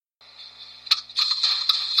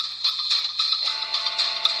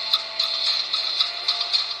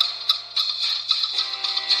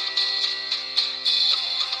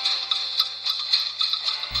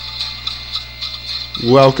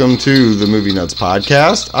Welcome to the Movie Nuts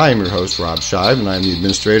Podcast. I am your host, Rob Shive, and I am the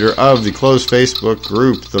administrator of the closed Facebook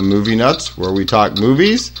group, The Movie Nuts, where we talk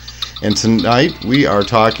movies. And tonight we are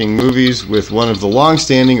talking movies with one of the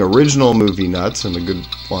long-standing original movie nuts and a good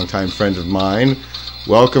long-time friend of mine.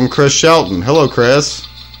 Welcome, Chris Shelton. Hello, Chris.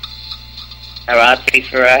 Hi, Rob. Thanks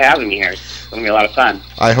for having me here. It's going to be a lot of fun.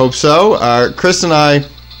 I hope so. Chris and I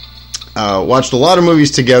watched a lot of movies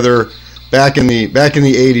together back in the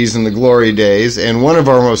 80s in the glory days, and one of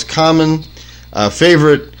our most common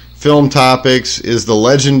favorite film topics is the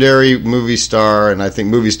legendary movie star, and I think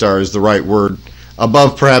movie star is the right word,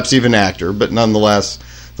 above perhaps even actor, but nonetheless,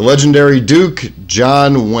 the legendary Duke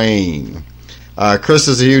John Wayne. Chris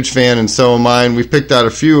is a huge fan, and so am I. We've picked out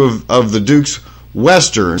a few of the Duke's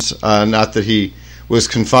westerns, not that he was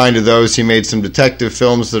confined to those. He made some detective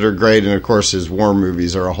films that are great, and of course his war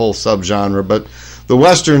movies are a whole subgenre, but the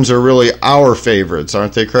westerns are really our favorites,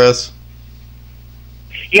 aren't they, Chris?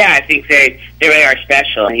 Yeah, I think they really are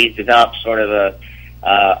special. He's developed sort of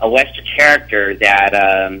a western character that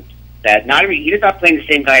he's not playing the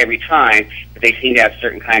same guy every time, but they seem to have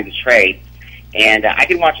certain kinds of traits. And I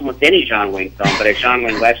can watch him with any John Wayne film, but a John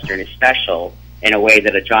Wayne western is special in a way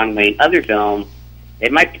that a John Wayne other film,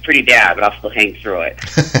 it might be pretty bad, but I'll still hang through it.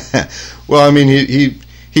 Well, I mean,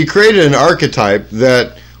 he created an archetype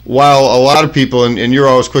that, while a lot of people, and you're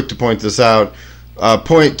always quick to point this out,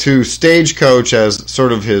 point to Stagecoach as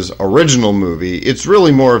sort of his original movie, it's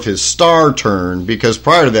really more of his star turn, because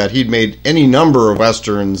prior to that he'd made any number of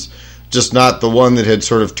westerns, just not the one that had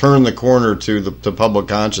sort of turned the corner to public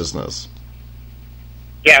consciousness.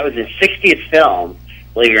 Yeah, it was his 60th film,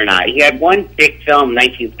 believe it or not. He had one big film in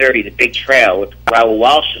 1930, The Big Trail, with Raoul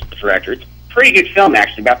Walsh as the director. It's a pretty good film,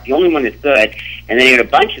 actually, about the only one that's good. And then he had a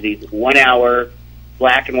bunch of these one-hour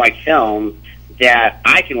black and white films that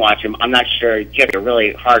I can watch them. I'm not sure you have to be a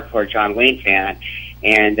really hardcore John Wayne fan,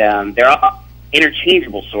 and they're all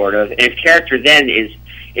interchangeable, sort of. And his character then is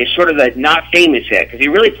sort of not famous yet, because he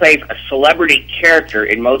really plays a celebrity character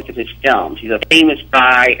in most of his films. He's a famous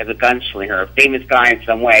guy as a gunslinger, a famous guy in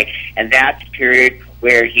some way, and that's the period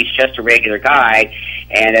where he's just a regular guy,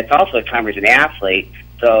 and it's also a time where he's an athlete.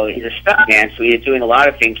 So he's a stuntman, so he's doing a lot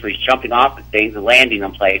of things where he's jumping off of things and landing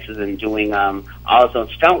on places and doing all his own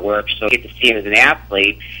stunt work. So you get to see him as an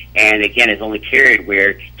athlete, and again, his only period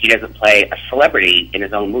where he doesn't play a celebrity in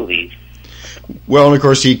his own movies. Well, and of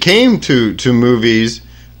course, he came to movies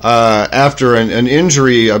after an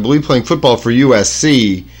injury, I believe playing football for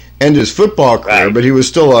USC, ended his football career, right. But he was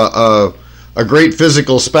still a great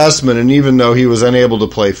physical specimen, and even though he was unable to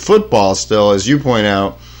play football still, as you point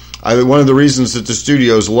out, one of the reasons that the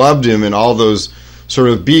studios loved him in all those sort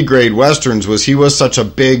of B-grade westerns was he was such a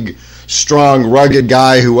big, strong, rugged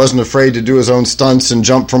guy who wasn't afraid to do his own stunts and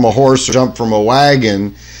jump from a horse or jump from a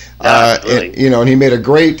wagon. And he made a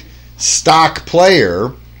great stock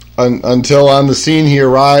player until on the scene he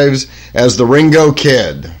arrives as the Ringo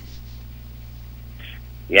Kid.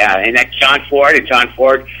 Yeah, and that John Ford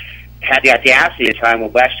had the audacity at a time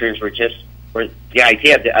when westerns were the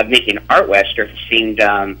idea of making an art western seemed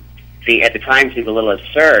at the time seemed a little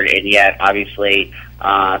absurd, and yet obviously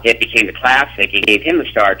it became the classic. It gave him the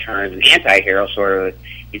star turn as an anti-hero, sort of.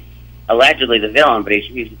 He's allegedly the villain, but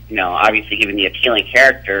he's obviously given the appealing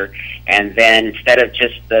character. And then instead of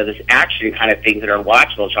just this action kind of things that are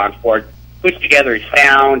watchable, John Ford puts together his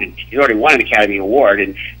sound, and he's already won an Academy Award,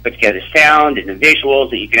 and put together sound and the visuals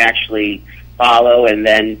that you can actually follow, and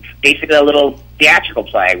then basically a little theatrical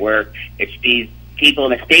play where it's these people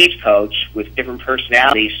in a stagecoach with different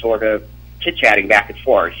personalities sort of chit-chatting back and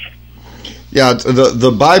forth. Yeah,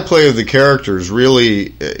 the byplay of the characters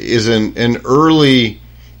really is an early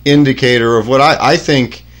indicator of what I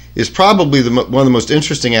think is probably one of the most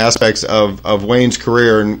interesting aspects of Wayne's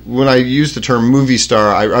career. And when I use the term movie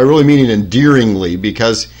star, I really mean it endearingly,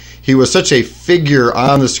 because he was such a figure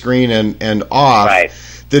on the screen and off, right,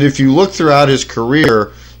 that if you look throughout his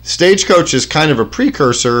career, Stagecoach is kind of a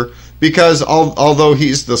precursor, because although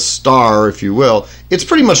he's the star, if you will, it's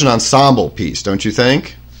pretty much an ensemble piece, don't you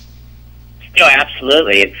think? No,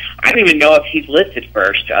 absolutely. And I don't even know if he's listed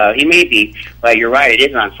first. He may be, but you're right, it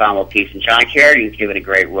is an ensemble piece, and John Carradine given a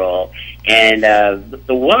great role. And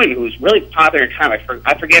the woman who was really popular at the time,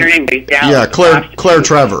 I forget her name, but down. Yeah, Claire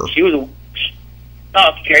Trevor. She was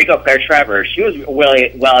there you go, Claire Trevor. She was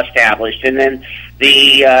really well established. And then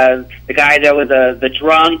the guy that was the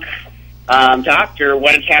drunk doctor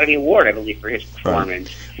won an Academy Award, I believe, for his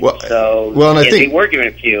performance. Right. And I think they were given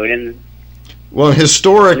a few. And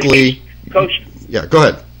historically, Coach. Yeah, go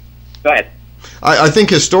ahead. Go ahead. I think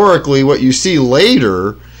historically, what you see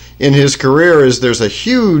later in his career is there's a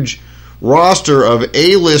huge roster of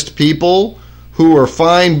A-list people who were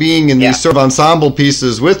fine being in these sort of ensemble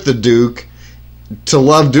pieces with the Duke to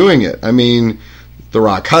love doing it. I mean, the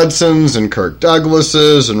Rock Hudsons and Kirk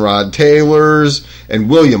Douglases and Rod Taylors and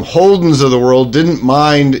William Holdens of the world didn't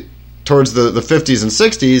mind towards the 50s and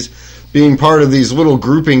 60s being part of these little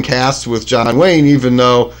grouping casts with John Wayne, even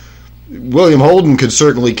though William Holden could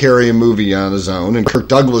certainly carry a movie on his own, and Kirk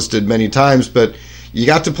Douglas did many times, but you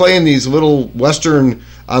got to play in these little Western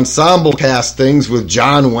ensemble cast things with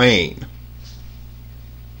John Wayne.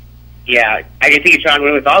 Yeah, I can think of John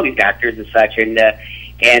Wayne with all these actors and such, and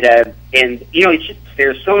you know, it's just,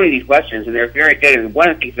 there's so many of these westerns, and they're very good. And one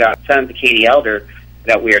of the things about Sons of Katie Elder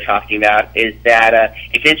that we are talking about is that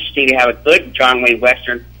it's interesting to have a good John Wayne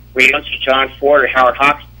western where you don't see John Ford or Howard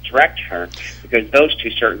Hawks direct her, because those two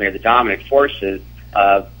certainly are the dominant forces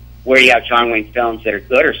of where you have John Wayne films that are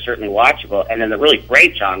good or certainly watchable, and then the really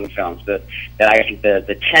great John Wayne films that I think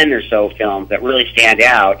the 10 or so films that really stand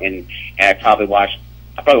out, and I probably watch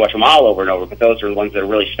them all over and over, but those are the ones that are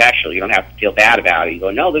really special. You don't have to feel bad about it. You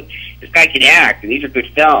go, no, this guy can act, and these are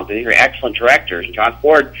good films, and these are excellent directors. And John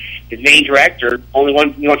Ford, his main director, only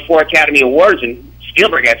won 4 Academy Awards, and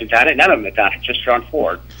Spielberg hasn't done it. None of them have done it, just John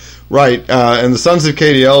Ford. Right, and the Sons of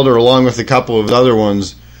Katie Elder, along with a couple of other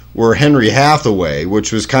ones, were Henry Hathaway,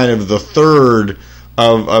 which was kind of the third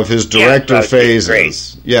of his director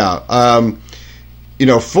phases. Yeah, you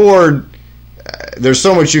know, Ford. There's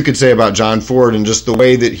so much you could say about John Ford and just the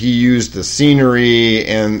way that he used the scenery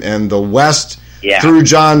and the West through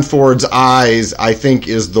John Ford's eyes, I think,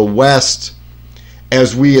 is the West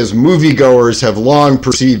as we as moviegoers have long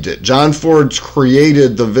perceived it. John Ford's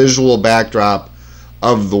created the visual backdrop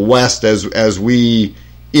of the West as we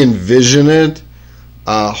envision it.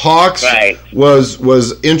 Hawks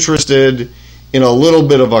was interested in a little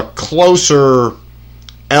bit of a closer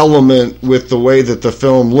element with the way that the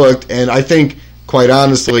film looked, and I think, quite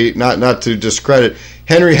honestly, not to discredit,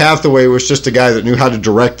 Henry Hathaway was just a guy that knew how to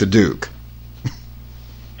direct the Duke.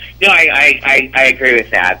 No, I agree with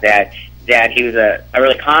that he was a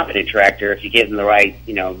really competent director if you give him the right,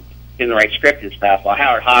 you know, give him the right script and stuff. While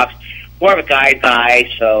Howard Hawks, more of a guy,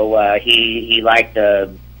 so he liked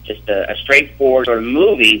just a straightforward sort of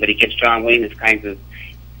movie, but he gets John Wayne as kinds of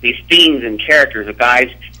these themes and characters of guys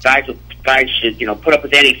should, you know, put up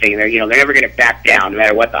with anything. They're never going to back down no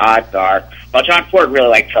matter what the odds are. Well, John Ford really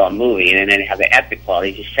liked to tell a movie, and then it has the epic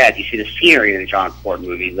quality. As you said, you see the scenery in the John Ford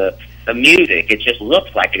movie, the music, it just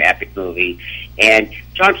looks like an epic movie. And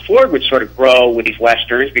John Ford would sort of grow with these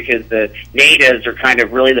westerns because the natives are kind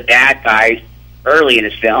of really the bad guys early in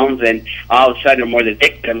his films, and all of a sudden are more the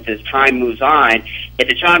victims as time moves on. Yet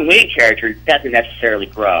the John Wayne character doesn't necessarily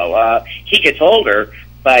grow. He gets older,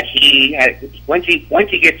 but once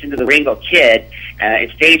he gets into the Ringo Kid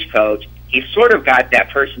in Stagecoach, he's sort of got that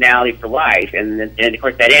personality for life. And of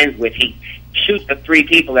course that ends with he shoots the 3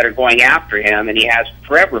 people that are going after him, and he has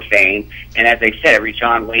forever fame. And as I said, every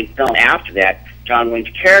John Wayne film after that, John Wayne's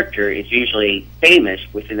character is usually famous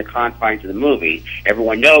within the confines of the movie.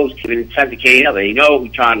 Everyone knows, even in Sons of Katie Elder, they know who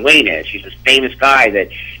John Wayne is. He's this famous guy that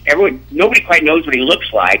nobody quite knows what he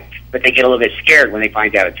looks like, but they get a little bit scared when they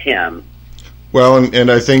find out it's him. Well,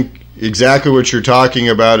 and I think exactly what you're talking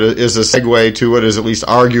about is a segue to what is at least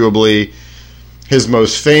arguably his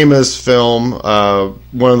most famous film,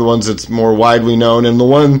 one of the ones that's more widely known, and the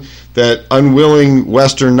one that unwilling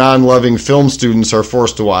Western non-loving film students are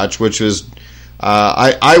forced to watch, which is,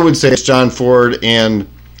 I would say it's John Ford and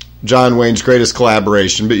John Wayne's greatest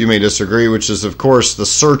collaboration, but you may disagree, which is, of course, The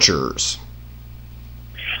Searchers.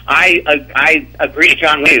 I agree.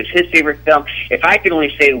 John Wayne was his favorite film. If I could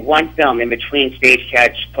only say one film in between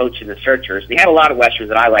Stagecoach and The Searchers, he had a lot of westerns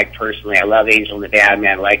that I like personally. I love Angel and the Bad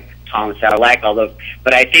Man. I like Thomas. I like all those.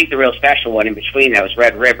 But I think the real special one in between that was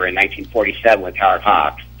Red River in 1947 with Howard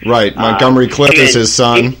Hawks. Right. Montgomery Clift is his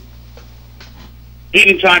son.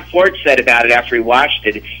 Even John Ford said about it after he watched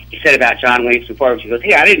it. He said about John Wayne's performance, he goes,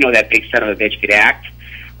 "Hey, I didn't know that big son of a bitch could act."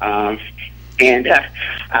 And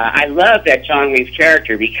I love that John Wayne's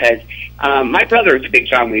character because my brother is a big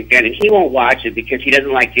John Wayne fan, and he won't watch it because he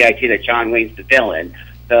doesn't like the idea that John Wayne's the villain.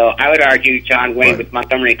 So I would argue John Wayne with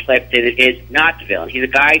Montgomery Clift is not the villain. He's a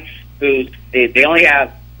guy who they only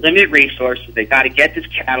have limited resources. They've got to get this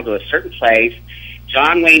cattle to a certain place.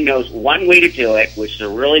 John Wayne knows one way to do it, which is a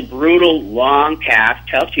really brutal, long path.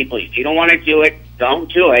 Tells people, if you don't want to do it, don't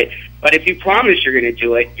do it. But if you promise you're going to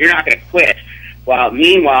do it, you're not going to quit.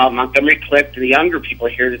 Meanwhile, Montgomery Clift and the younger people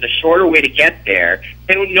here, there's a shorter way to get there.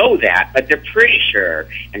 They don't know that, but they're pretty sure.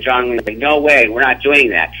 And John Wayne's like, no way, we're not doing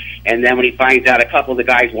that. And then when he finds out a couple of the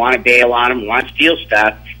guys want to bail on him, want to steal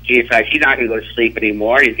stuff, he decides he's not going to go to sleep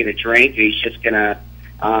anymore. He's going to drink, and he's just going to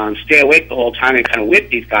stay awake the whole time and kind of whip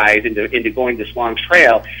these guys into going this long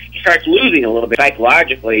trail, he starts losing a little bit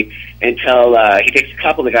psychologically until he takes a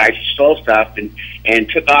couple of the guys who stole stuff and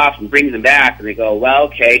took off and brings them back, and they go, well,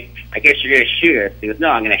 okay, I guess you're going to shoot us. He goes, no,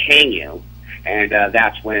 I'm going to hang you. And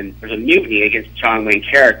that's when there's a mutiny against the John Wayne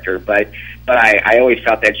character. But I always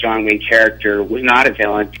felt that John Wayne character was not a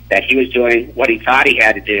villain, that he was doing what he thought he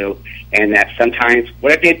had to do, and that sometimes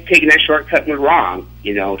what if they'd taken that shortcut went wrong,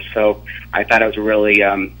 you know. So I thought it was a really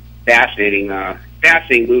fascinating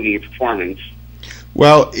movie and performance.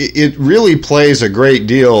 Well, it really plays a great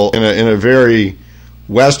deal in a very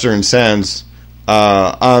Western sense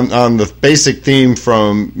on the basic theme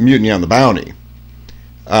from Mutiny on the Bounty.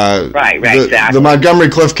 Right, exactly. The Montgomery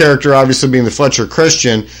Clift character obviously being the Fletcher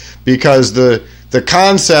Christian, because the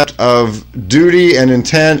concept of duty and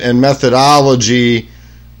intent and methodology,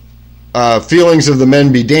 feelings of the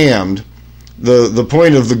men be damned, the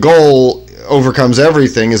point of the goal overcomes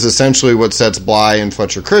everything, is essentially what sets Bly and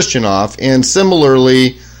Fletcher Christian off. And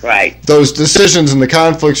similarly, right, those decisions and the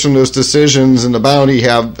conflicts from those decisions and the bounty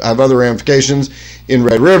have other ramifications. In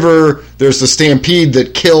Red River, there's the stampede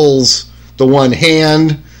that kills the one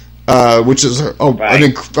hand, which is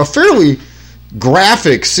a fairly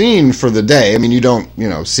graphic scene for the day. I mean, you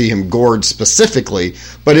don't see him gored specifically,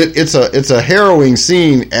 but it's a harrowing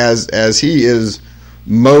scene as he is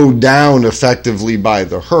mowed down effectively by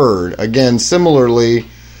the herd. Again, similarly,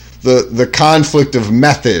 the conflict of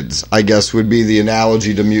methods, I guess, would be the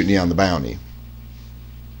analogy to Mutiny on the Bounty.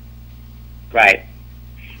 Right.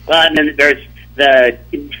 Well, and then there's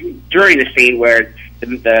during the scene where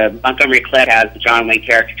the Montgomery Clift has the John Wayne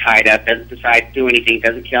character tied up, doesn't decide to do anything,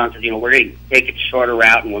 doesn't kill him, says, we're going to take it a shorter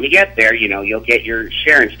route, and when we get there, you'll get your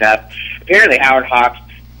share and stuff. Apparently, Howard Hawks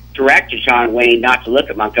directed John Wayne not to look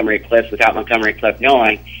at Montgomery Clift without Montgomery Clift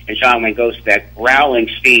knowing, and John Wayne goes to that growling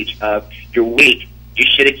speech of, you're weak, you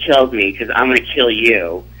should have killed me, because I'm going to kill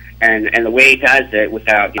you. And the way he does it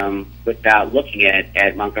without looking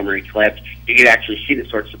at Montgomery Clift, you could actually see the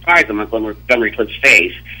sort of surprise on Montgomery Clift's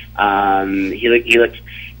face. He looks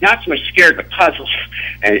not so much scared but puzzled,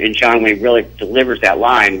 and John Wayne really delivers that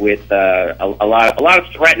line with a lot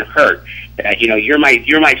of threat and hurt. That you're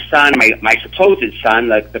my son, my supposed son,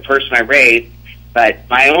 the person I raised, but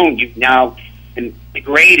my own, you've now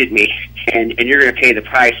degraded me, and you're going to pay the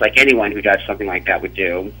price like anyone who does something like that would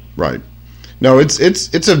do. Right. No,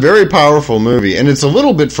 it's a very powerful movie, and it's a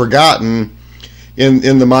little bit forgotten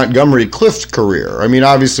in the Montgomery Clift career. I mean,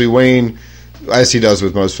 obviously Wayne, as he does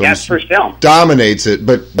with most films, first film, dominates it,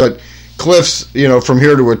 but Clift's, From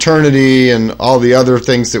Here to Eternity and all the other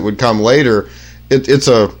things that would come later, it's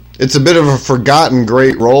a bit of a forgotten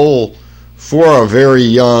great role for a very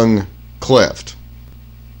young Clift.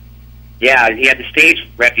 Yeah, he had the stage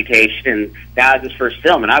reputation, and that was his first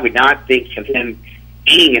film, and I would not think of him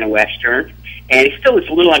being in a Western. And he still is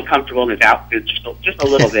a little uncomfortable in his outfit, just a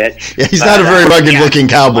little bit. Yeah, he's not a very rugged-looking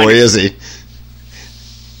cowboy, is he?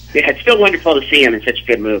 Yeah, it's still wonderful to see him in such a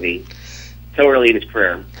good movie so early in his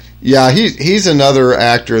career. Yeah, he's another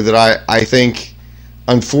actor that I think,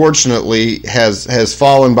 unfortunately, has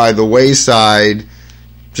fallen by the wayside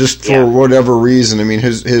just for whatever reason. I mean,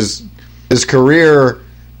 his career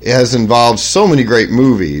has involved so many great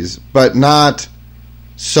movies, but not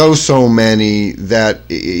so many that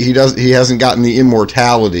he hasn't gotten the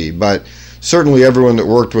immortality. But certainly everyone that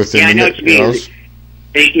worked with him, I know what you mean.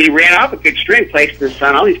 He ran off a good string, placed his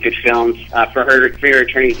son all these good films for her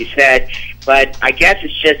attorney, as you said. But I guess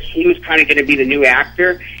it's just he was kind of going to be the new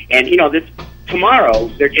actor. And this tomorrow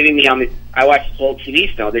they're giving me I watched this old TV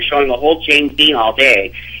show. They're showing the whole James Dean all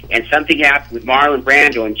day, and something happened with Marlon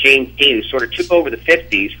Brando and James Dean, who sort of took over the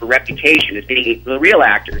 50s for reputation as being the real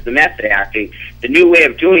actors, the method acting, the new way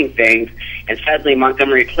of doing things. And suddenly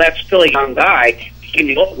Montgomery Clift, still a young guy, became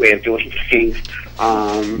the old way of doing things.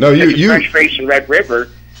 Fresh Face in Red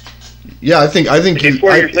River. Yeah, I think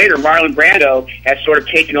 4 years later, Marlon Brando has sort of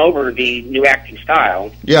taken over the new acting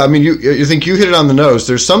style. Yeah, I mean, you think you hit it on the nose.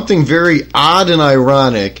 There's something very odd and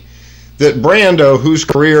ironic that Brando, whose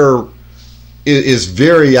career is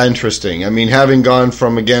very interesting. I mean, having gone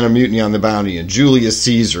from, again, A Mutiny on the Bounty and Julius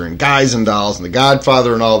Caesar and Guys and Dolls and The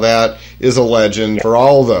Godfather and all that, is a legend for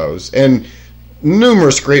all those. And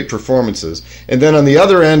numerous great performances. And then on the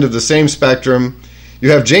other end of the same spectrum,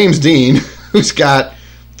 you have James Dean, who's got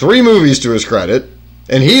 3 movies to his credit,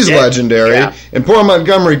 and he's legendary. Yeah. And poor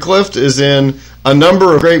Montgomery Clift is in a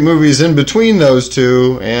number of great movies in between those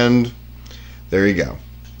two, and there you go.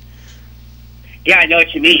 Yeah, I know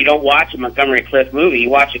what you mean. You don't watch a Montgomery Clift movie. You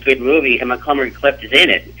watch a good movie, and Montgomery Clift is in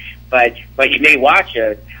it. But you may watch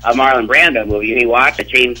a Marlon Brando movie. You may watch a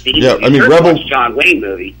James Dean movie. I mean, watch a John Wayne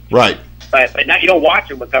movie. Right. But not, you don't watch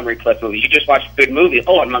a Montgomery Clift movie. You just watch a good movie.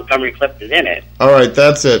 Oh, and Montgomery Clift is in it. All right,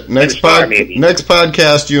 that's it. Next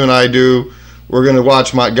podcast you and I do, we're going to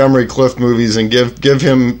watch Montgomery Clift movies and give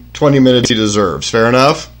him 20 minutes he deserves. Fair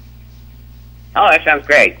enough? Oh, that sounds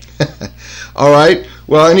great. All right.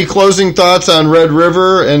 Well, any closing thoughts on Red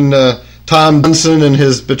River and Tom Dunson and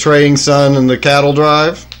his betraying son and the cattle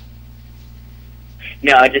drive?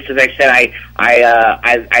 No, just as I said,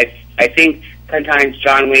 I think sometimes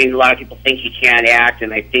John Wayne, a lot of people think he can't act,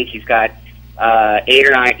 and I think he's got 8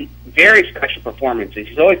 or 9 very special performances.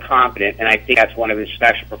 He's always confident, and I think that's one of his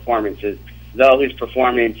special performances, though his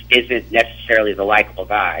performance isn't necessarily the likable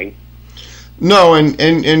guy. No,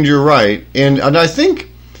 and you're right. And I think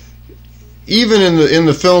even in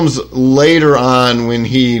the films later on, when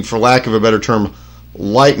he, for lack of a better term,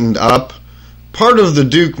 lightened up, part of the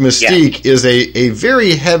Duke mystique is a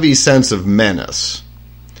very heavy sense of menace.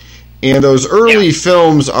 And those early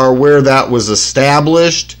films are where that was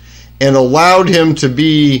established and allowed him to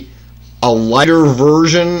be a lighter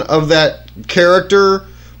version of that character,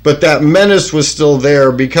 but that menace was still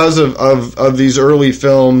there because of these early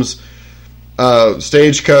films,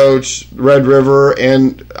 Stagecoach, Red River,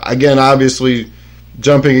 and again, obviously,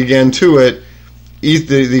 jumping again to it,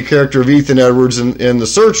 the character of Ethan Edwards in The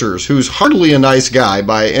Searchers, who's hardly a nice guy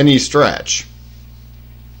by any stretch.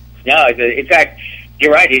 No, in fact,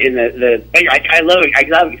 you're right. I love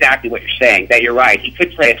exactly what you're saying. That you're right. He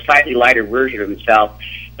could play a slightly lighter version of himself,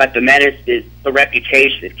 but the menace is the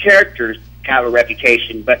reputation. His characters have a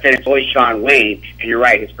reputation, but then it's always John Wayne. And you're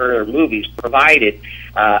right. His earlier movies provided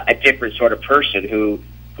a different sort of person who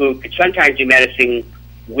could sometimes be menacing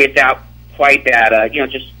without quite that.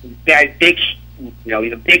 Just that big.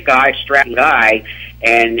 He's a big guy, strapping guy,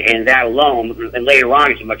 and that alone. And later on,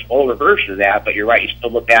 he's a much older version of that. But you're right. You still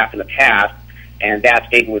look back in the past. And that's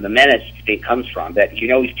maybe where the menace thing comes from. That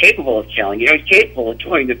he's capable of killing. He's capable of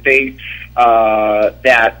doing the things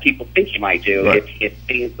that people think he might do if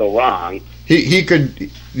things go wrong.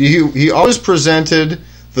 He always presented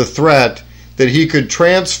the threat that he could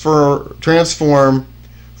transform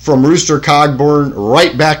from Rooster Cogburn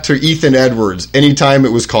right back to Ethan Edwards anytime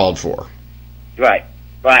it was called for. Right,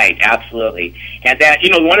 absolutely. And that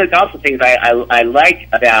one of the also things I like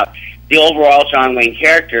about the overall John Wayne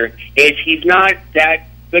character is he's not that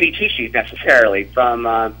goody two shoes necessarily.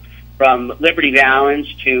 From Liberty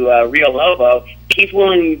Valance to Rio Lobo, he's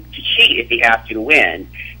willing to cheat if he has to win,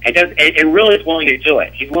 and really is willing to do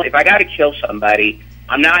it. He's willing, if I got to kill somebody,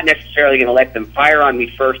 I'm not necessarily going to let them fire on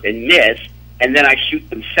me first and miss, and then I shoot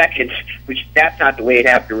them second, which that's not the way it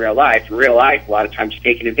happens in real life. In real life, a lot of times,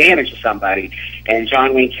 taking advantage of somebody. And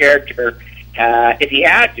John Wayne character, if he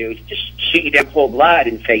had to, just shoot you down cold blood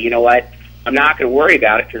and say, you know what, I'm not going to worry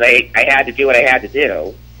about it because I had to do what I had to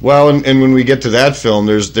do. Well, and when we get to that film,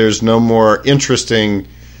 there's no more interesting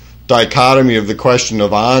dichotomy of the question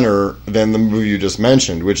of honor than the movie you just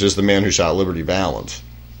mentioned, which is The Man Who Shot Liberty Valance.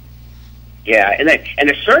 Yeah, and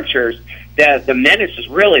the Searchers, the menace is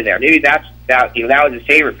really there. Maybe that was his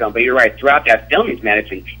favorite film, but you're right. Throughout that film, he's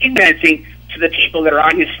menacing. He's menacing to the people that are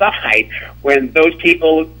on his side. When those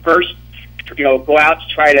people first, go out to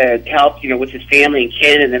try to help, with his family and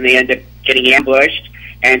kin, and then they end up getting ambushed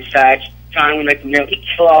and such. John would let them know he'd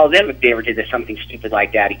kill all of them if they ever did something stupid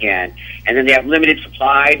like that again. And then they have limited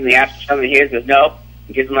supplies, and they ask for something of his. He goes, nope.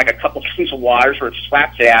 He gives them like a couple things of water, sort of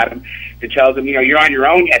slaps it at him, and tells them, you're on your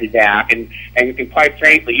own headed back. And quite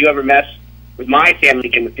frankly, you ever mess with my family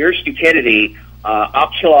again with your stupidity,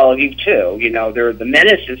 I'll kill all of you too. They're the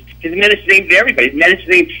menaces. His menace is aimed at everybody. His menace is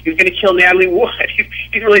aimed, he's going to kill Natalie Wood.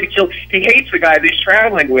 He's really to kill. He hates the guy that he's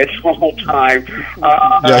traveling with the whole time.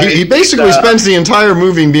 He basically spends the entire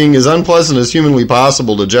movie being as unpleasant as humanly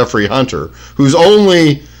possible to Jeffrey Hunter, who's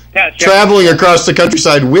only traveling across the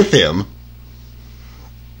countryside with him.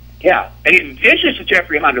 Yeah, and he's vicious to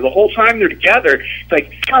Jeffrey Hunter the whole time they're together. It's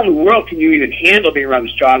like, how in the world can you even handle being around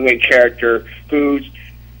this John Wayne character who's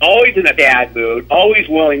always in a bad mood, always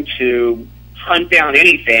willing to hunt down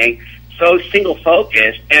anything, so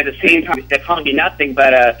single-focused, and at the same time, they're calling you nothing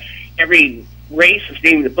but every race is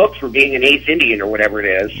naming the book for being an eighth Indian or whatever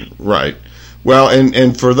it is. Right. Well,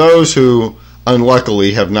 and for those who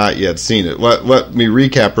unluckily have not yet seen it, let me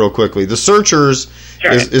recap real quickly. The Searchers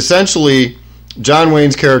is essentially John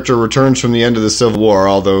Wayne's character returns from the end of the Civil War,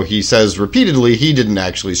 although he says repeatedly he didn't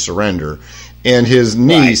actually surrender, and his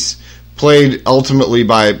niece, played ultimately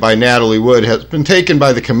by Natalie Wood, has been taken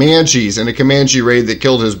by the Comanches in a Comanche raid that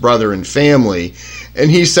killed his brother and family, and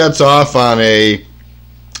he sets off on I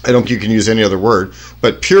don't think you can use any other word,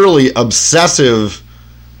 but purely obsessive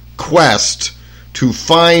quest to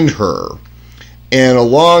find her. and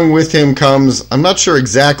along with him comes, I'm not sure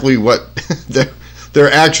exactly what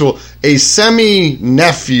their actual, a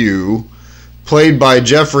semi-nephew played by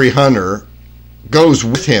Jeffrey Hunter goes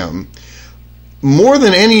with him. More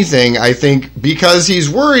than anything, I think, because he's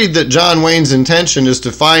worried that John Wayne's intention is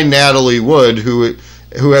to find Natalie Wood, who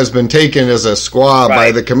has been taken as a squaw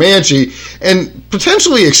by the Comanche, and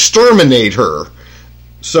potentially exterminate her.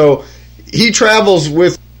 So he travels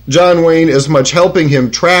with John Wayne as much helping him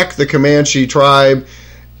track the Comanche tribe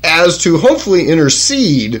as to hopefully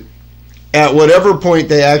intercede at whatever point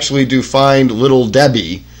they actually do find little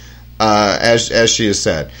Debbie, as she has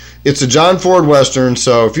said. It's a John Ford Western,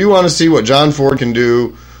 so if you want to see what John Ford can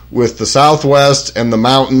do with the Southwest and the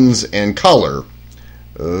mountains and color,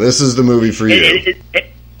 this is the movie for you.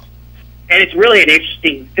 And it's really an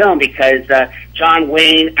interesting film because John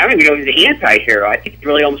Wayne, I don't even know if he's an anti-hero. I think he's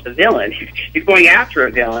really almost a villain. He's going after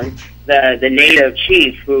a villain, the native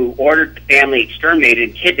chief who ordered the family exterminated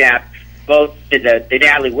and kidnapped both the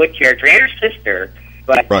Natalie Wood character and her sister.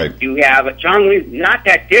 But you have John Wayne's not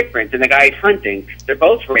that different than the guy he's hunting. They're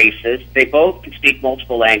both racist. They both can speak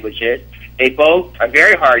multiple languages. They both are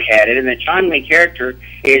very hard-headed, and the John Wayne character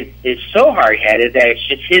is so hard-headed that it's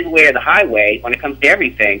just his way or the highway when it comes to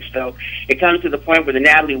everything. So it comes to the point where the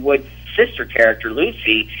Natalie Wood sister character,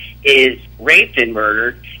 Lucy, is raped and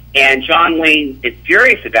murdered, and John Wayne is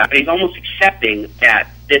furious about it. He's almost accepting that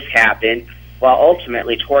this happened, while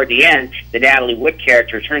ultimately, toward the end, the Natalie Wood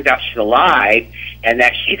character turns out she's alive and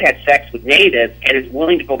that she's had sex with natives and is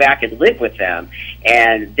willing to go back and live with them.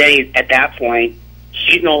 And then at that point,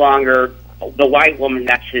 she's no longer the white woman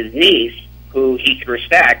that's his niece, who he could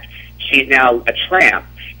respect. She's now a tramp.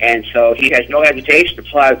 And so he has no hesitation to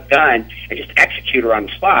pull out his gun and just execute her on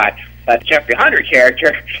the spot. But the Jeffrey Hunter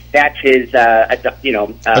character, that's his,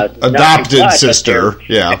 adopted sister.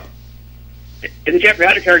 Yeah. And the Jeffrey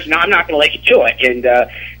Hunter character, no, I'm not going to let you do it.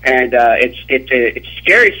 And it's a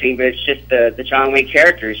scary scene, but it's just the John Wayne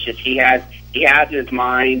character. It's just he has in his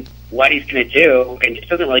mind what he's going to do, and just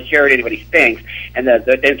doesn't really care what anybody thinks. And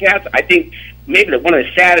I think maybe one of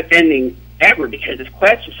the saddest endings ever, because this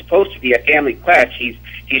quest is supposed to be a family quest. He's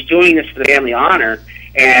doing this for the family honor,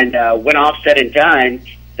 and when all's said and done,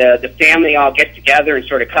 the family all gets together and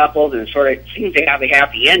sort of couples and sort of seems to have a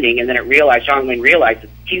happy ending, and then John Wayne realizes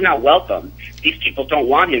he's not welcome. These people don't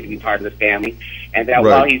want him to be part of the family, and that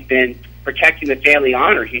while he's been protecting the family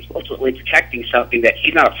honor, he's ultimately protecting something that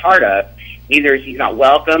he's not a part of. Neither is he's not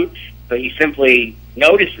welcome, but he simply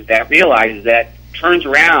notices that, realizes that, turns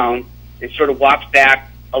around, and sort of walks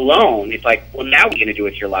back alone. It's like, well, now what are you going to do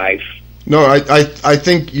with your life? No, I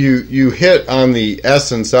think you hit on the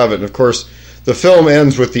essence of it. And of course, the film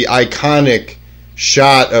ends with the iconic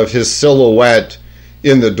shot of his silhouette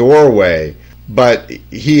in the doorway. But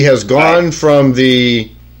he has gone from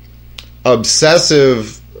the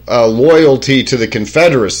obsessive loyalty to the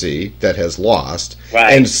Confederacy that has lost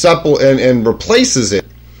and replaces it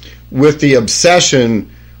with the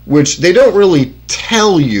obsession, which they don't really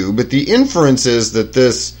tell you, but the inference is that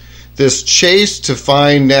this chase to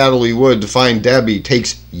find Natalie Wood, to find Debbie,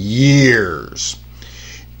 takes years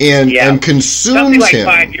and consumes something like him.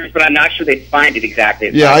 5 years, but I'm not sure they find it exactly.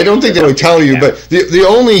 Yeah, I don't think they would tell you, but the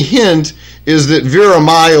only hint is that Vera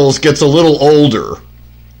Miles gets a little older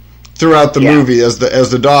throughout the movie as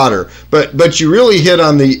the daughter. But you really hit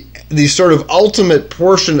on the sort of ultimate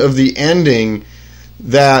portion of the ending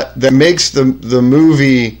that makes the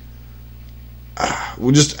movie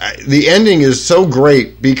the ending is so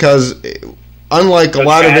great, because unlike a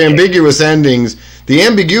lot of ambiguous endings, the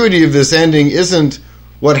ambiguity of this ending isn't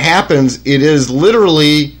what happens. It is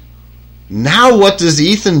literally, now what does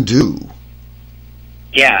Ethan do?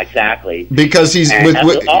 Yeah, exactly. Because he's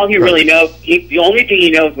all he really knows. The only thing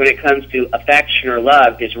he knows when it comes to affection or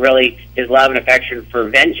love is really his love and affection for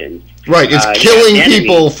vengeance. Right, it's killing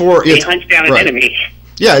people for. He hunts down an enemy.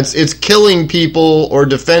 Yeah, it's killing people or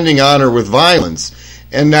defending honor with violence.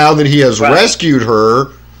 And now that he has rescued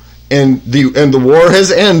her, and the war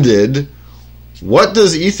has ended, what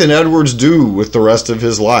does Ethan Edwards do with the rest of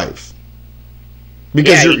his life?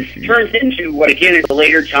 Because he turns into what again is a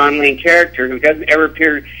later John Wayne character who doesn't ever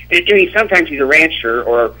appear. Sometimes he's a rancher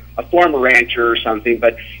or a former rancher or something,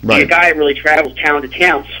 but he's a guy that really travels town to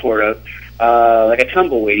town, sort of like a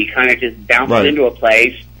tumbleweed. He kind of just bounces into a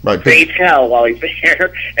place, creates hell while he's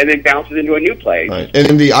there, and then bounces into a new place. Right.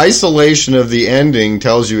 And the isolation of the ending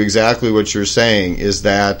tells you exactly what you're saying, is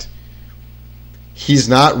that he's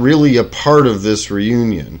not really a part of this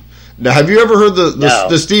reunion. Now, have you ever heard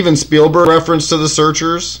the Steven Spielberg reference to The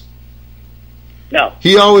Searchers? No.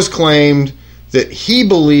 He always claimed that he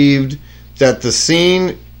believed that the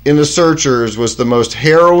scene in The Searchers was the most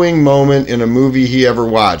harrowing moment in a movie he ever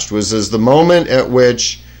watched. Was the moment at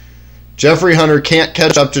which Jeffrey Hunter can't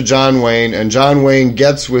catch up to John Wayne, and John Wayne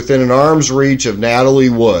gets within an arm's reach of Natalie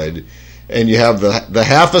Wood, and you have the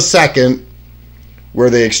half a second where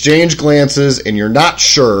they exchange glances, and you're not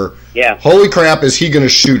sure. Yeah. Holy crap, is he going to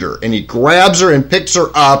shoot her? And he grabs her and picks her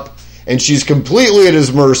up, and she's completely at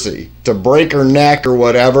his mercy to break her neck or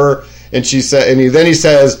whatever. And then he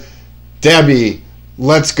says, "Debbie,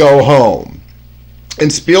 let's go home."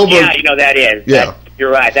 And Spielberg, yeah, that is. Yeah,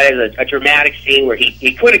 you're right. That is a dramatic scene where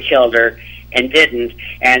he could have killed her and didn't,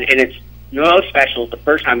 and it's most special the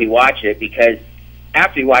first time you watch it, because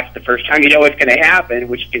after you watch it the first time, you know what's going to happen,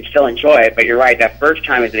 which you can still enjoy it. But you're right, that first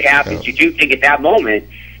time as it happens, you do think at that moment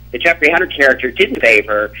the Jeffrey Hunter character didn't save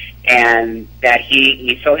her, and that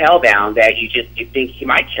he's so hellbound that you think he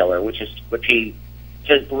might kill her, which he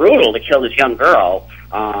just brutal to kill this young girl.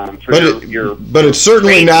 But it's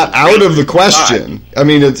certainly not out of the question. I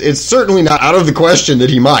mean, it's certainly not out of the question that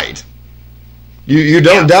he might. You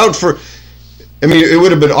don't doubt for. I mean, it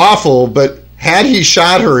would have been awful, but had he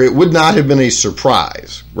shot her, it would not have been a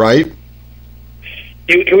surprise, right?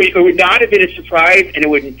 It would not have been a surprise, and it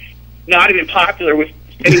would not have been popular with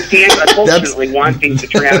fans. Unfortunately, want things to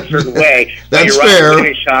turn out a certain way. That's fair. Right, it would have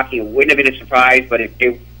been shocking. It wouldn't have been a surprise, but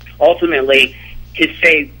it ultimately, his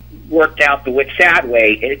fate worked out the sad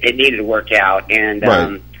way it needed to work out. And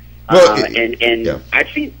right. I've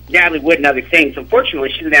seen Natalie Wood in other things.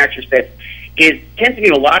 Unfortunately, she's an actress that tends to be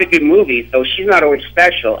in a lot of good movies, though she's not always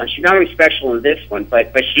special, and she's not always special in this one,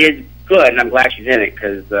 but she is good, and I'm glad she's in it,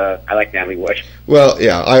 because I like Natalie Wood. Well,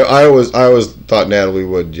 yeah, I always thought Natalie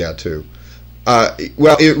Wood, too.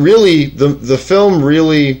 Well, it really, the film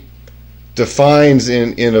really defines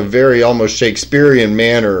in a very almost Shakespearean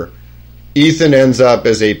manner, Ethan ends up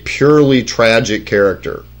as a purely tragic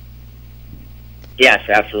character. Yes,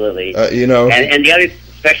 absolutely. And the other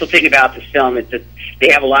special thing about this film is that they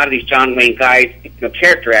have a lot of these John Wayne guys,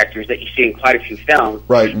 character actors that you see in quite a few films.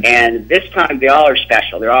 Right. And this time they all are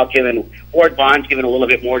special. They're all Ward Vaughn's given a little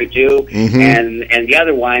bit more to do, and the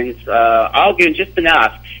other ones all given just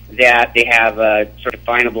enough that they have sort of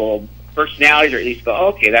definable personalities, or at least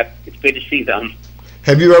go, it's good to see them.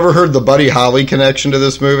 Have you ever heard the Buddy Holly connection to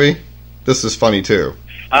this movie? This is funny too.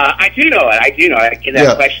 I do know it. I give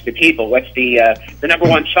that question to people. What's the number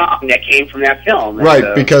one song that came from that film?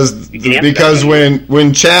 Right, because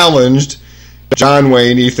when challenged, John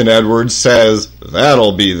Wayne, Ethan Edwards says,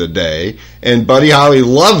 "That'll be the day," and Buddy Holly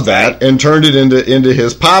loved that and turned it into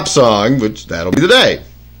his pop song, which "That'll be the day."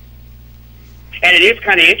 And it is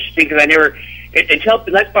kind of interesting, because until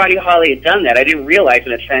Buddy Holly had done that, I didn't realize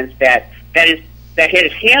in a sense that it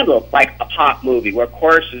is handled like a pop movie where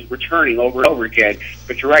chorus is returning over and over again.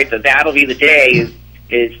 But you're right, the "That'll Be the Day"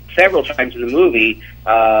 is several times in the movie,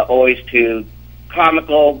 always to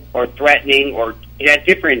comical or threatening, or it has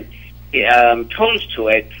different tones to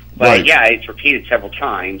it. But right. Yeah, it's repeated several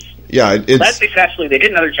times. Yeah, less successfully. They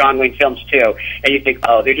did in other John Wayne films too, and you think,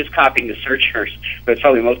 they're just copying The Searchers, but it's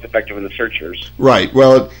probably most effective in The Searchers. Right.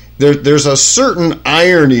 Well, there's a certain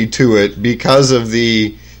irony to it because of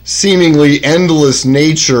the seemingly endless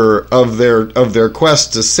nature of their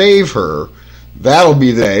quest to save her. That'll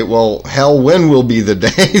be the day. Well, hell, when will be the day?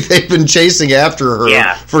 They've been chasing after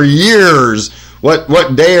her for years.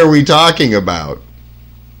 What day are we talking about?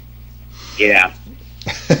 Yeah.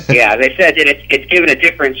 Yeah, they said that it's given a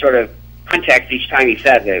different sort of context each time he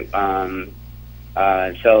says it.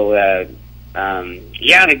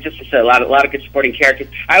 Just a lot of good supporting characters.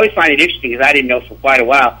 I always find it interesting, because I didn't know for quite a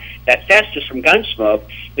while that Festus from Gunsmoke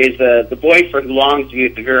is the boyfriend who longs to be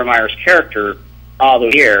with the Vera Myers character all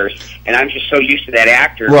those years, and I'm just so used to that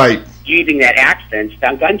actor using that accent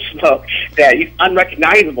on Gunsmoke that he's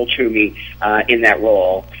unrecognizable to me in that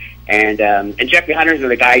role. And Jeffrey Hunter's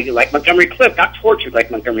the guy who, like Montgomery Clift, got tortured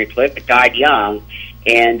like Montgomery Clift, but died young,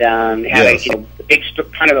 and had a big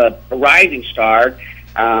kind of a rising star.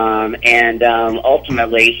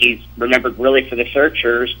 Ultimately, he's remembered really for The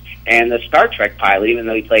Searchers and the Star Trek pilot, even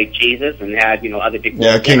though he played Jesus and had other big roles.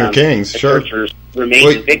 Yeah, King of Kings, sure. Searchers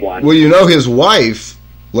remains a big one. Well, his wife,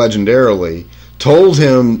 legendarily, told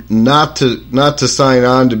him not to sign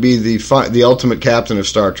on to be the ultimate captain of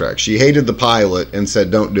Star Trek. She hated the pilot and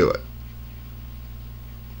said, "Don't do it."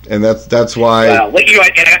 And that's why. And you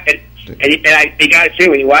got to say,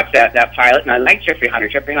 when you watch that pilot, and I like Jeffrey Hunter.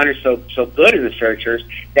 Jeffrey Hunter's so good in The Searchers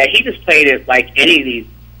that he just played it like any of these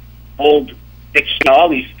old fiction, all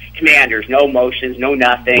these commanders, no emotions, no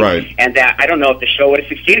nothing. Right. And that I don't know if the show would have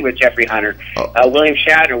succeeded with Jeffrey Hunter. William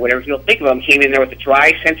Shatner, whatever you'll think of him, came in there with a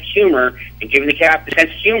dry sense of humor, and given the cap the sense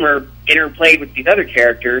of humor interplayed with these other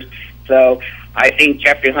characters. So I think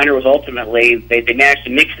Jeffrey Hunter was ultimately, they managed to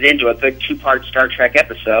mix it into a good 2-part Star Trek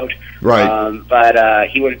episode. Right. But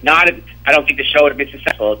he would not have, I don't think the show would have been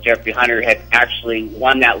successful if Jeffrey Hunter had actually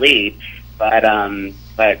won that lead. But I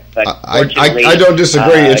don't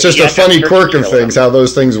disagree. It's just a funny quirk of things, how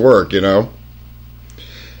those things work, you know?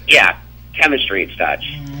 Yeah, chemistry and such.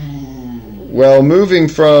 Well, moving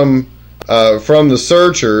from The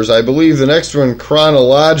Searchers, I believe the next one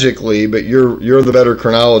chronologically, but you're the better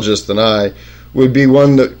chronologist than I, would be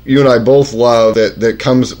one that you and I both love, that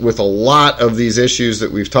comes with a lot of these issues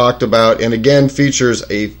that we've talked about, and again features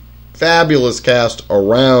a fabulous cast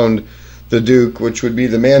around the Duke, which would be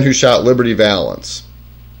The Man Who Shot Liberty Valance.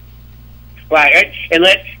 Right, and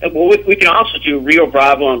we can also do Rio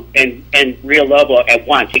Bravo and Rio Lobo at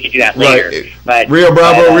once. We could do that later. Right. But Rio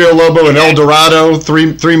Bravo, Rio Lobo, and El Dorado,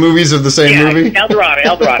 three movies of the same movie. El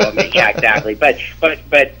Dorado. Yeah, exactly. But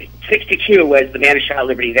 62 was The Man Who Shot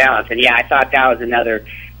Liberty Valance, and yeah, I thought that was another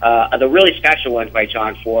of the really special ones by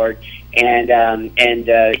John Ford, and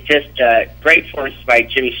just great performances by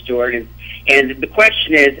Jimmy Stewart. And the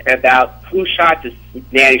question is about who shot this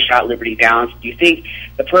Man Who Shot Liberty Valance. Do you think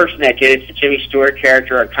the person that did it, the Jimmy Stewart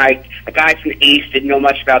character, a guy from the East, didn't know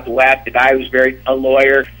much about the West, a guy who was a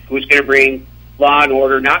lawyer who was going to bring law and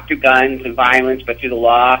order, not through guns and violence, but through the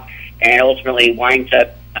law, and ultimately winds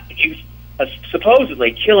up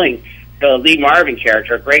supposedly killing the Lee Marvin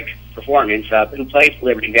character, a great performance, who plays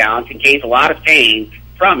Liberty Valance and gains a lot of fame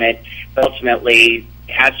from it, but ultimately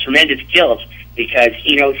has tremendous guilt because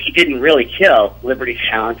he knows he didn't really kill Liberty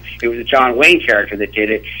Valance. It was a John Wayne character that did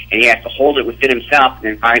it, and he has to hold it within himself and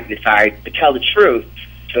then finally decide to tell the truth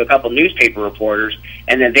to a couple newspaper reporters,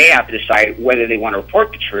 and then they have to decide whether they want to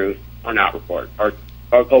report the truth or not report, or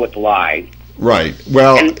go with the lie. Right.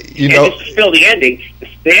 Well, and this is still the ending.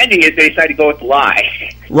 The ending is they decide to go with the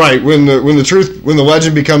lie. Right. When the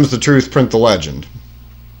legend becomes the truth, print the legend.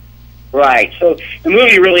 Right. So the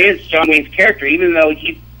movie really is John Wayne's character, even though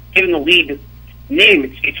he's given the lead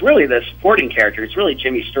name. It's really the supporting character. It's really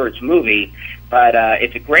Jimmy Stewart's movie, but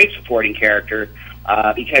it's a great supporting character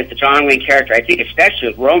because the John Wayne character, I think, especially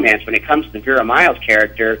with romance, when it comes to the Vera Miles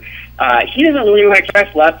character, he doesn't really want to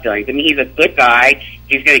express love feelings. I mean, he's a good guy.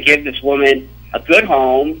 He's going to give this woman a good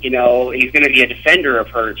home. You know, he's going to be a defender of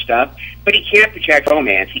her and stuff, but he can't project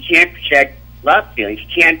romance. He can't project love feelings.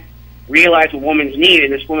 He can't realize a woman's need,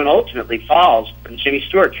 and this woman ultimately falls for the Jimmy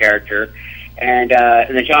Stewart character. And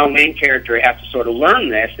the John Wayne character has to sort of learn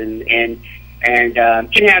this, and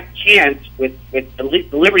can have a chance with the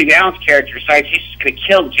Liberty Valance character decides he's just going to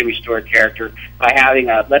kill the Jimmy Stewart character by having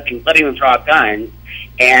letting him draw a gun,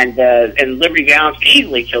 and Liberty Valance could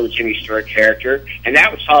easily kill the Jimmy Stewart character, and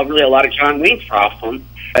that would solve really a lot of John Wayne's problem.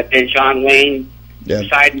 But then John Wayne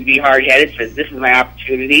decided to be hard-headed, says this is my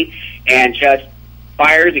opportunity, and just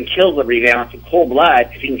fires and kills Liberty Valance in cold blood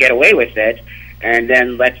because he can get away with it, and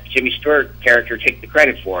then lets Jimmy Stewart character take the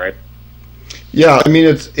credit for it. Yeah, I mean,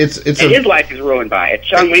 it's his life is ruined by it.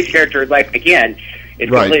 John Wayne's character's life, again, is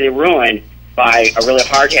completely ruined by a really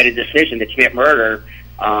hard-headed decision to commit murder.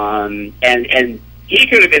 And he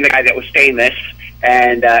could have been the guy that was famous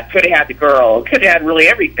and could have had the girl, could have had really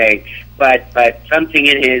everything, but something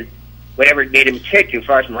in his, whatever made him tick as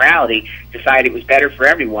far as morality, decided it was better for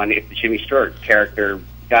everyone if the Jimmy Stewart character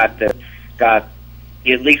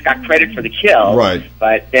he at least got credit for the kill. Right.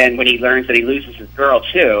 But then when he learns that he loses his girl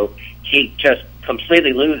too, he just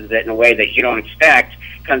completely loses it in a way that you don't expect.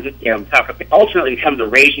 Ultimately becomes a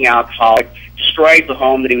raging alcoholic, destroys the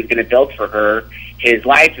home that he was going to build for her. His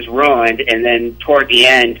life is ruined, and then toward the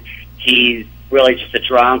end, he's really just a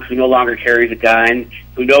drunk who no longer carries a gun,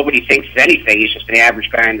 who nobody thinks is anything. He's just an average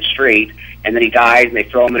guy on the street, and then he dies, and they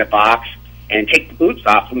throw him in a box and take the boots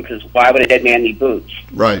off him, because why would a dead man need boots?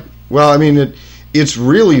 Right. Well, I mean, it's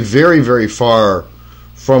really very, very far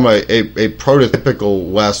from a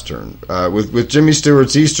prototypical Western. With Jimmy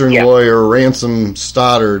Stewart's Eastern lawyer, Ransom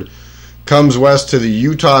Stoddard, comes west to the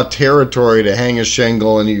Utah Territory to hang a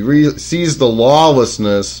shingle, and he sees the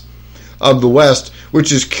lawlessness of the West,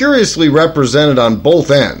 which is curiously represented on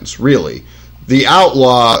both ends, really. The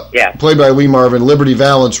outlaw, played by Lee Marvin, Liberty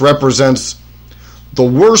Valance, represents the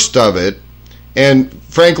worst of it, and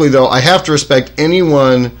frankly, though, I have to respect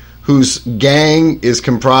anyone whose gang is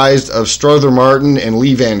comprised of Strother Martin and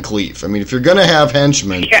Lee Van Cleef. I mean, if you're going to have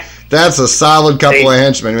henchmen, that's a solid couple of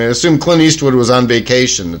henchmen. I mean, I assume Clint Eastwood was on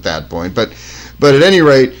vacation at that point. But at any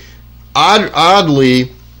rate,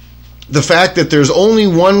 oddly, the fact that there's only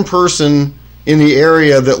one person in the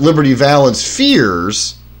area that Liberty Valance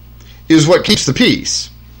fears is what keeps the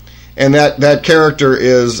peace. And that character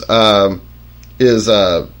is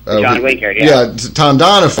John Wayne character. Yeah, Tom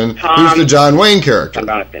Donovan, who's the John Wayne character. Tom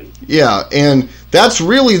Donovan. Yeah, and that's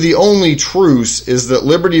really the only truce, is that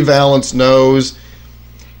Liberty Valance knows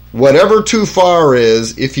whatever Too Far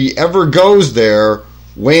is, if he ever goes there,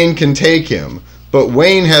 Wayne can take him. But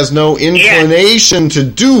Wayne has no inclination to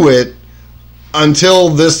do it until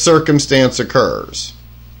this circumstance occurs.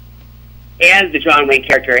 And the John Wayne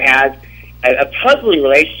character has a puzzling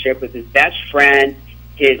relationship with his best friend,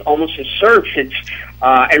 almost his servant,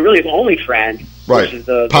 and really his only friend, right? Which is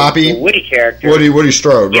the Poppy, the Woody character, Woody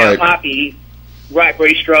Strode, yeah, right? Poppy, right?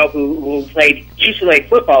 Woody Strode, who used to play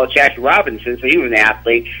football with Jackie Robinson, so he was an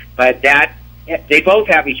athlete. But they both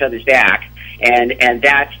have each other's back, and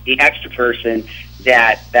that's the extra person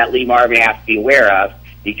that Lee Marvin has to be aware of.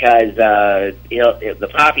 Because the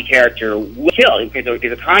Poppy character will kill.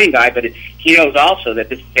 He's a kind guy, but he knows also that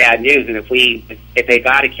this is bad news, and if they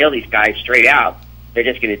got to kill these guys straight out, they're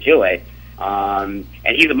just going to do it. And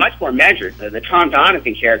he's a much more measured. The Tom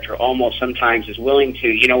Donovan character almost sometimes is willing to,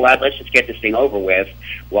 you know what, let's just get this thing over with,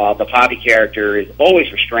 while the Poppy character is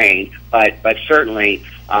always restrained, but certainly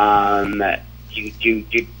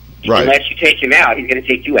Right. Unless you take him out, he's going to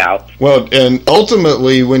take you out. Well, and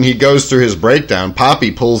ultimately, when he goes through his breakdown,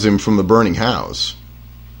 Poppy pulls him from the burning house.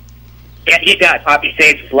 Yeah, he does. Poppy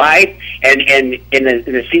saves his life, and in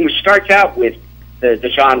the scene which starts out with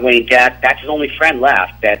the John Wayne death, that's his only friend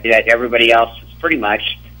left. That everybody else has pretty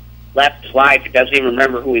much left his life. He doesn't even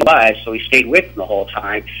remember who he was, so he stayed with him the whole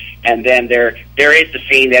time. And then there is the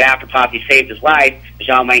scene that after Poppy saved his life, the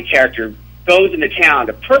John Wayne character goes into town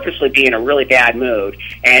to purposely be in a really bad mood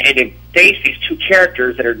and to face these two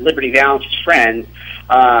characters that are Liberty Valance's friends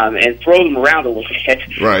and throw them around a little bit.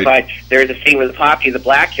 Right. But there's a scene where the Poppy, the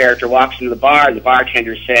black character, walks into the bar and the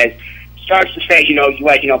bartender starts to say,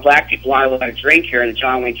 black people aren't allowed to drink here, and the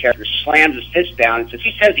John Wayne character slams his fist down and says,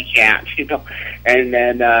 he says he can't, and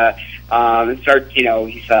then starts,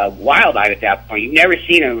 he's wild-eyed at that point. You've never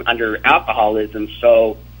seen him under alcoholism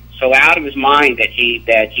so out of his mind that he's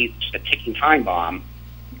just a ticking time bomb.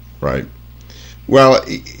 Right. Well,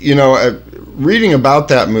 reading about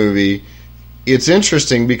that movie, it's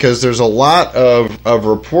interesting because there's a lot of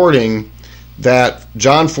reporting that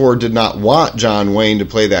John Ford did not want John Wayne to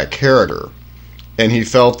play that character, and he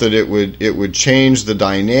felt that it would change the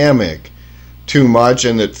dynamic too much,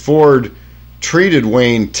 and that Ford treated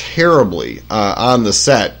Wayne terribly on the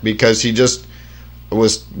set because he just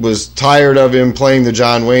was tired of him playing the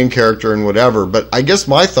John Wayne character and whatever. But I guess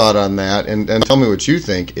my thought on that, and tell me what you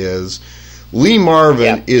think, is Lee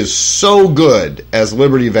Marvin is so good as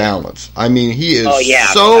Liberty Valance. I mean, he is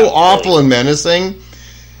awful and menacing.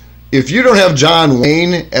 If you don't have John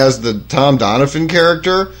Wayne as the Tom Donovan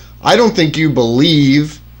character, I don't think you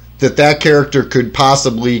believe that character could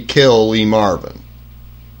possibly kill Lee Marvin.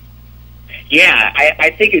 Yeah, I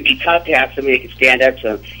think it'd be tough to have somebody that could stand up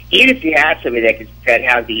to him. Even if you had somebody that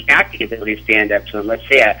has the acting ability to stand up to him, let's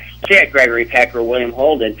say a Gregory Peck or William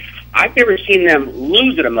Holden, I've never seen them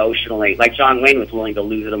lose it emotionally, like John Wayne was willing to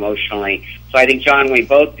lose it emotionally. So I think John Wayne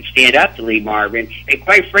both could stand up to Lee Marvin, and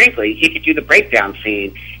quite frankly, he could do the breakdown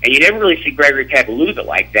scene. And you never really see Gregory Peck lose it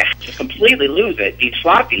like that, just completely lose it. He's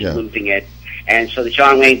sloppy losing it. And so the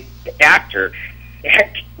John Wayne actor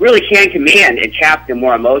really can command and tap the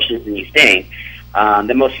more emotions than you think,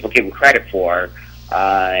 that most people give him credit for.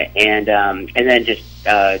 And then just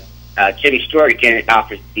Jimmy Stewart again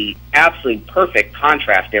offers the absolute perfect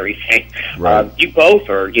contrast to everything. Right. You both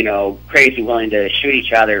are, crazy willing to shoot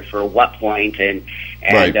each other for what point, and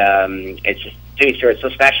it's just Jimmy Stewart's so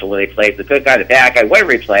special when he plays the good guy, the bad guy,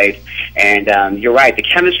 whatever he plays. And you're right, the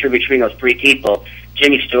chemistry between those three people,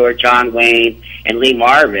 Jimmy Stewart, John Wayne, and Lee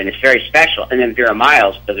Marvin, is very special. And then Vera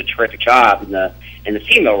Miles does a terrific job in the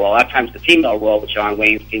female role. A lot of times the female role with John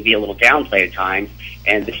Wayne can be a little downplayed at times,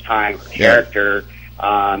 and this time her character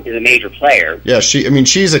is a major player. Yeah,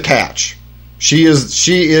 she's a catch. She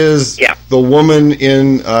is the woman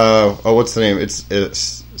in what's the name?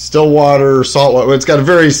 It's Stillwater, Saltwater. It's got a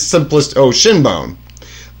very simplest Shinbone.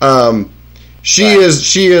 She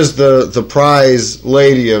is the prize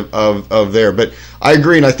lady of there. But I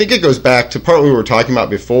agree, and I think it goes back to part we were talking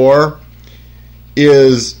about before,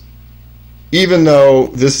 is even though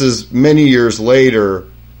this is many years later,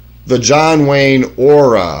 the John Wayne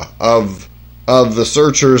aura of the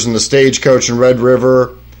Searchers and the Stagecoach and Red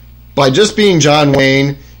River, by just being John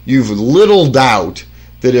Wayne, you've little doubt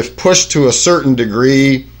that if pushed to a certain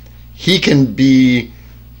degree, he can be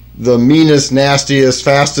the meanest, nastiest,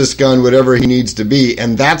 fastest gun, whatever he needs to be.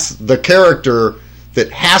 And that's the character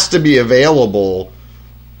that has to be available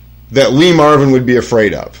that Lee Marvin would be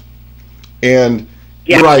afraid of. And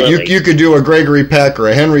Yeah, you're right. absolutely. You could do a Gregory Peck or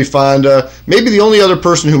a Henry Fonda. Maybe the only other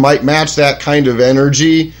person who might match that kind of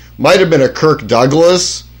energy might have been a Kirk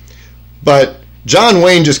Douglas, but John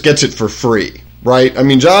Wayne just gets it for free, right? I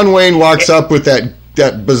mean, John Wayne walks up with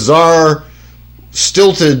that bizarre,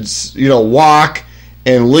 stilted, walk,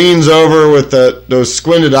 and leans over with those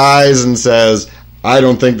squinted eyes and says, "I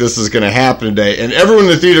don't think this is going to happen today." And everyone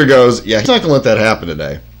in the theater goes, "Yeah, he's not going to let that happen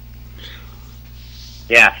today."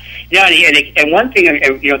 Yeah. And one thing,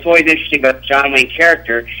 it's always interesting about the John Wayne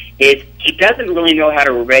character is he doesn't really know how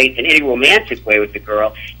to relate in any romantic way with the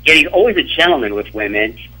girl, yet he's always a gentleman with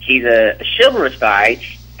women. He's a chivalrous guy.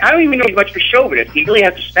 I don't even know much for chauvinist. He really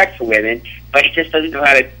has respect for women, but he just doesn't know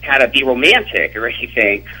how to be romantic or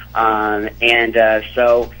anything.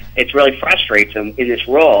 So it really frustrates him in this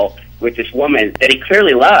role with this woman that he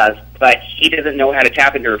clearly loves, but he doesn't know how to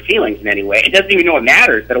tap into her feelings in any way. It doesn't even know it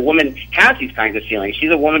matters that a woman has these kinds of feelings. She's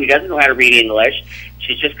a woman who doesn't know how to read English.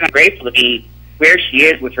 She's just kind of grateful to be where she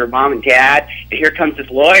is with her mom and dad. And here comes this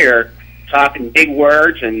lawyer talking big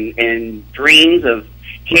words and dreams of,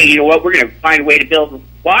 hey, you know what, we're going to find a way to build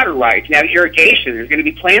water rights. Now, irrigation, there's going to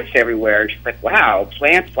be plants everywhere. And she's like, wow,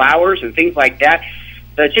 plants, flowers, and things like that.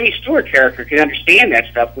 The Jimmy Stewart character can understand that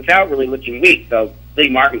stuff without really looking weak, though Lee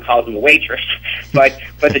Martin calls him a waitress. But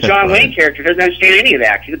the John Wayne character doesn't understand any of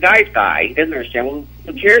that. He's a guy's guy. He doesn't understand, well,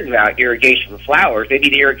 who cares about irrigation for flowers? Maybe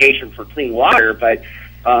the irrigation for clean water, but,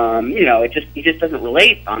 he just doesn't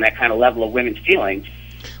relate on that kind of level of women's feelings.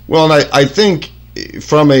 Well, and I think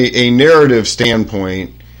from a narrative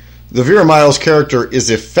standpoint, the Vera Miles character is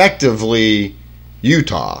effectively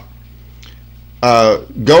Utah.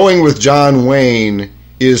 Going with John Wayne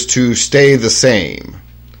is to stay the same.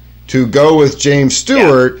 To go with James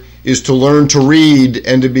Stewart is to learn to read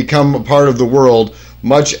and to become a part of the world,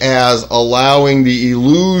 much as allowing the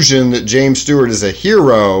illusion that James Stewart is a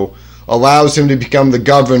hero allows him to become the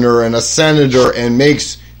governor and a senator and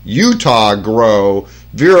makes Utah grow.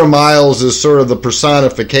 Vera Miles is sort of the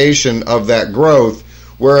personification of that growth,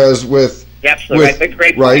 whereas with that's a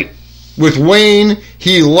great point. With Wayne,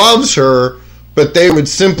 he loves her, but they would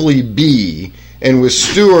simply be. And with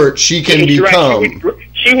Stewart, she can become. Right.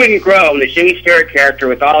 She wouldn't grow. And the Jimmy Stewart character,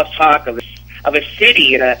 with all his talk of a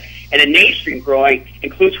city and a nation growing,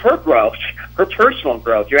 includes her growth, her personal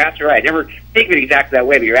growth. You're absolutely right. I never think of it exactly that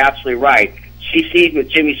way, but you're absolutely right. She sees with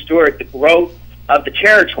Jimmy Stewart the growth of the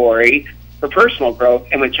territory, her personal growth,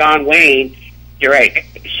 and with John Wayne, you're right.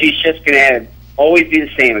 She's just going to always be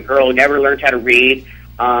the same. A girl who never learns how to read.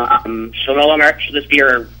 She'll no longer she'll just be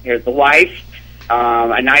the wife.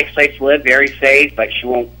 A nice place to live, very safe, but she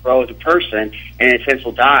won't grow as a person, and in a sense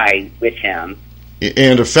will die with him.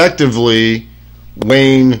 And effectively,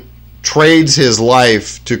 Wayne trades his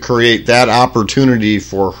life to create that opportunity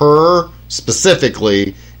for her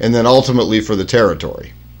specifically, and then ultimately for the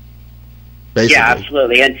territory. Basically. Yeah,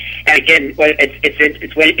 absolutely. And again,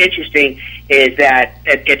 it's interesting is that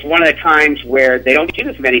it's one of the times where they don't do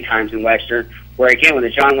this many times in Western, where again, when the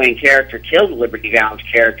John Wayne character kills the Liberty Valance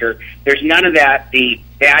character, there's none of that. The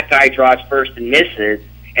bad guy draws first and misses,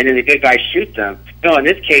 and then the good guy shoots him. No, in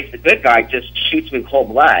this case, the good guy just shoots him in cold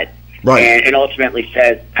blood, right, and ultimately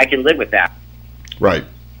says, "I can live with that." Right.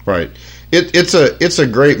 It's a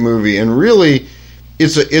great movie, and really,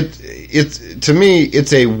 it's to me,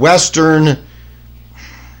 it's a Western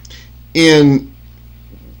in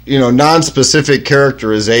non-specific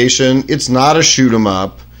characterization. It's not a shoot 'em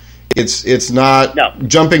up. It's not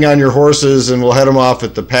jumping on your horses and we'll head them off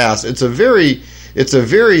at the pass. It's a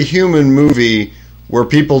very human movie where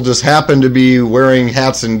people just happen to be wearing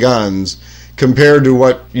hats and guns, compared to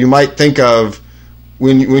what you might think of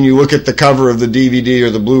when you look at the cover of the DVD or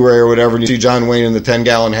the Blu-ray or whatever, and you see John Wayne in the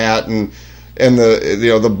 10-gallon hat and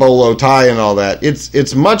the bolo tie and all that.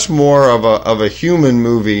 It's much more of a human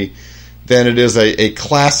movie than it is a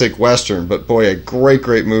classic Western. But boy, a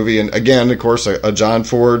great movie, and again, of course, a John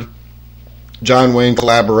Ford, John Wayne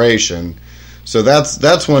collaboration. So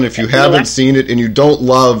that's one, if you haven't seen it and you don't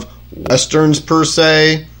love Westerns per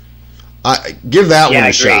se, give that one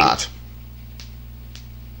a shot.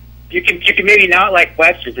 You can maybe not like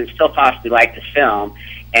Westerns and still possibly like the film,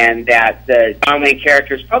 and that the John Wayne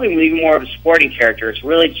character is probably even more of a sporting character. It's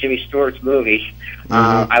really Jimmy Stewart's movie,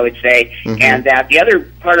 I would say, and that the other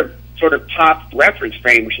part of sort of top reference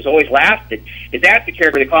frame, which has always lasted, is that's the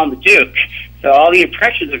character they call him the Duke. So all the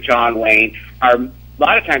impressions of John Wayne are a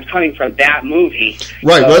lot of times coming from that movie.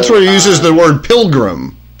 Right, so, that's where he uses the word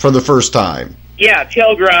pilgrim for the first time. Yeah,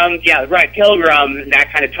 pilgrim, pilgrim, and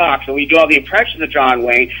that kind of talk. So when you do all the impressions of John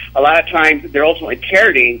Wayne, a lot of times they're ultimately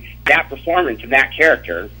parodying that performance and that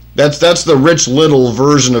character. That's the Rich Little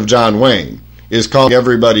version of John Wayne. is calling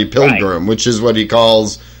everybody Pilgrim, which is what he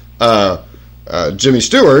calls Jimmy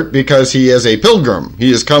Stewart, because he is a pilgrim. He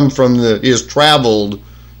has come from he has traveled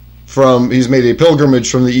he's made a pilgrimage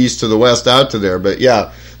from the east to the west out to there. But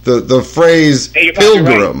yeah, the phrase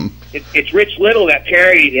pilgrim. Right. It's Rich Little that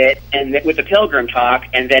parodied it, and with the Pilgrim talk,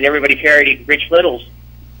 and then everybody parodied Rich Little's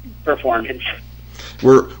performance.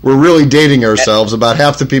 We're really dating ourselves. About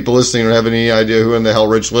half the people listening don't have any idea who in the hell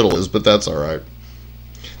Rich Little is, but that's all right.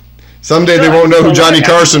 Someday they won't know who Johnny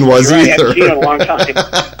Carson was either. I haven't seen him in a long time.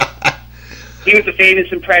 He was a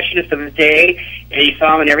famous impressionist of his day, and you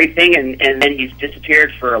saw him in everything, and then he's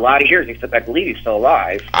disappeared for a lot of years, except I believe he's still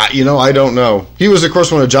alive. I don't know. He was, of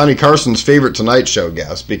course, one of Johnny Carson's favorite Tonight Show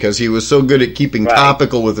guests, because he was so good at keeping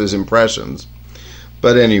topical with his impressions.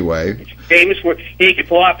 But anyway. He's famous for, he could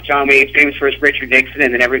pull off John Wayne. He's famous for his Richard Nixon,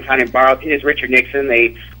 and then every time he borrowed his Richard Nixon, but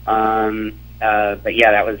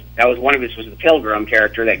yeah, that was one of his, was the Pilgrim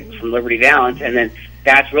character from Liberty Valance, and then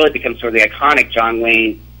that's really become sort of the iconic John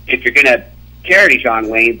Wayne. If you're going to parody John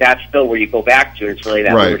Wayne, that's still where you go back to. It's really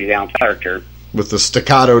that Liberty Valance character. With the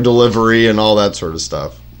staccato delivery and all that sort of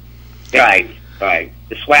stuff. Right. The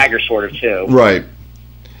swagger sort of, too. Right.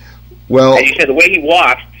 Well, as you said, the way he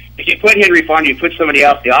walks, if you put Henry Fonda, you put somebody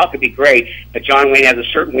else, they all could be great, but John Wayne has a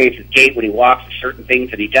certain way of his gait when he walks, certain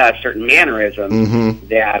things that he does, certain mannerisms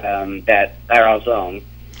that are his own.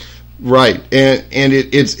 Right, and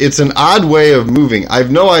it's an odd way of moving. I've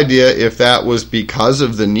no idea if that was because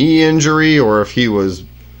of the knee injury or if he was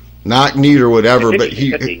knock-kneed or whatever, but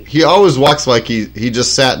he always walks like he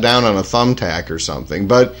just sat down on a thumbtack or something.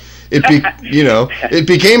 But it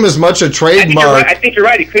became as much a trademark. I think you're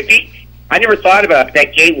right. It could be. I never thought about it.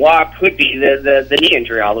 That gay walk could be the knee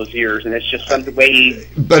injury all those years, and it's just the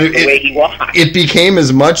way he walks. It became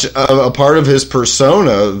as much a part of his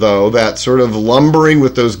persona, though, that sort of lumbering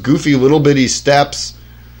with those goofy little bitty steps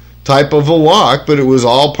type of a walk, but it was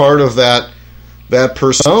all part of that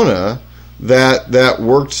persona that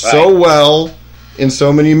worked so well in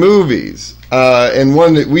so many movies. And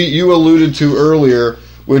one that you alluded to earlier,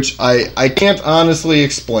 which I can't honestly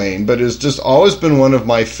explain, but has just always been one of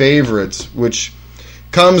my favorites, which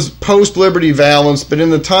comes post-Liberty Valance, but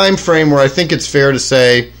in the time frame where I think it's fair to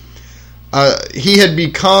say he had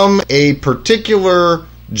become a particular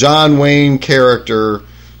John Wayne character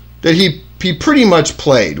that he pretty much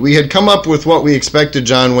played. We had come up with what we expected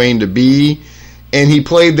John Wayne to be, and he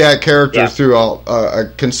played that character through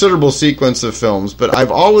a considerable sequence of films, but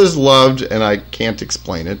I've always loved, and I can't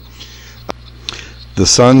explain it, The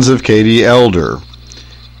Sons of Katie Elder.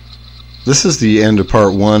 This is the end of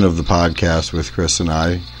part 1 of the podcast with Chris and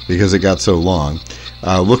I, because it got so long.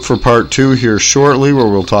 Look for part 2 here shortly, where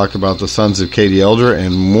we'll talk about The Sons of Katie Elder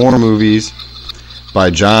and more movies by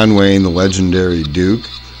John Wayne, the legendary Duke.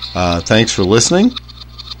 Thanks for listening,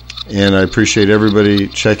 and I appreciate everybody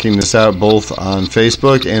checking this out both on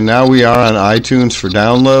Facebook, and now we are on iTunes for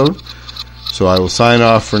download. So I will sign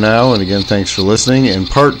off for now, and again, thanks for listening. And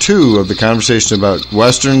part 2 of the conversation about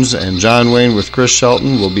Westerns and John Wayne with Chris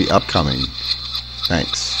Shelton will be upcoming.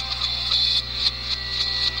 Thanks.